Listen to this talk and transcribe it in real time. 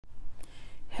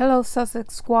Hello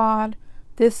Sussex Squad,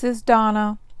 this is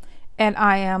Donna, and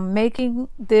I am making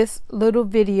this little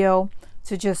video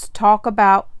to just talk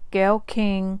about Gayle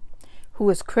King, who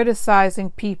is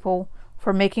criticizing people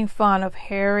for making fun of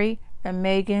Harry and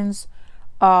Meghan's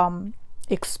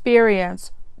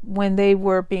experience when they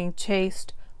were being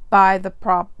chased by the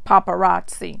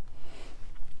paparazzi.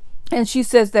 And she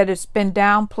says that it's been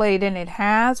downplayed, and it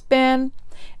has been.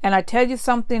 And I tell you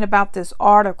something about this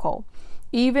article.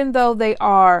 Even though they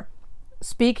are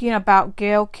speaking about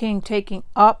Gayle King taking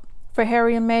up for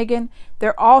Harry and Meghan,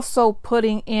 they're also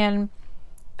putting in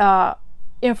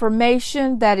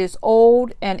information that is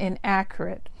old and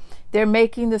inaccurate. They're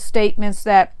making the statements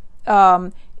that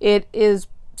it is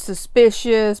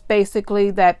suspicious,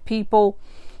 basically, that people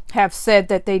have said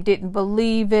that they didn't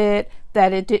believe it,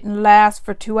 that it didn't last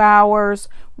for 2 hours.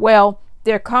 Well,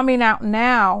 they're coming out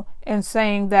now and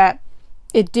saying that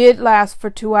it did last for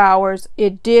 2 hours.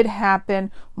 It did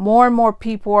happen. More and more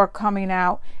people are coming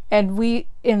out. And we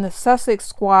in the Sussex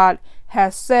Squad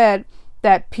has said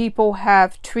that people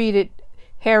have treated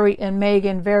Harry and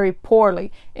Meghan very poorly,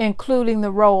 including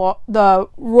the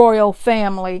royal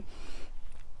family.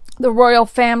 The royal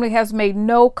family has made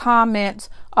no comments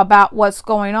about what's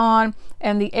going on.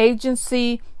 And the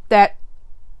agency that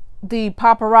the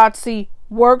paparazzi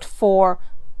worked for,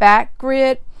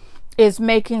 Backgrid, is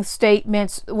making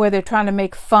statements where they're trying to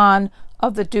make fun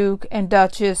of the Duke and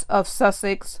Duchess of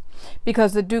Sussex,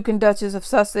 because the Duke and Duchess of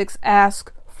Sussex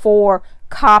asked for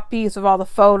copies of all the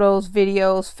photos,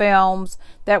 videos, films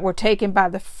that were taken by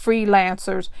the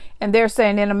freelancers. And they're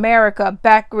saying in America,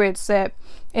 Backgrid said,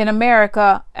 in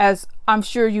America, as I'm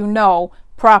sure you know,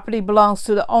 property belongs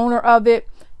to the owner of it.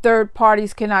 Third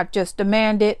parties cannot just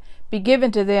demand it be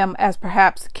given to them, as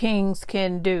perhaps kings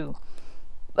can do.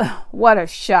 What a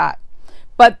shot.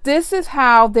 But this is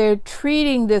how they're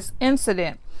treating this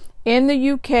incident. In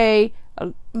the UK,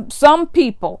 some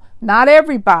people, not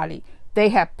everybody, they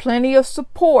have plenty of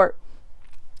support.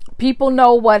 People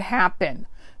know what happened.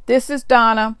 This is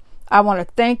Donna. I want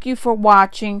to thank you for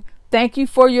watching. Thank you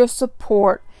for your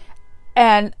support.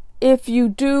 And if you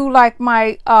do like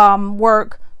my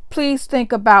work, please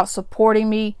think about supporting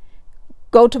me.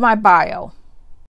 Go to my bio.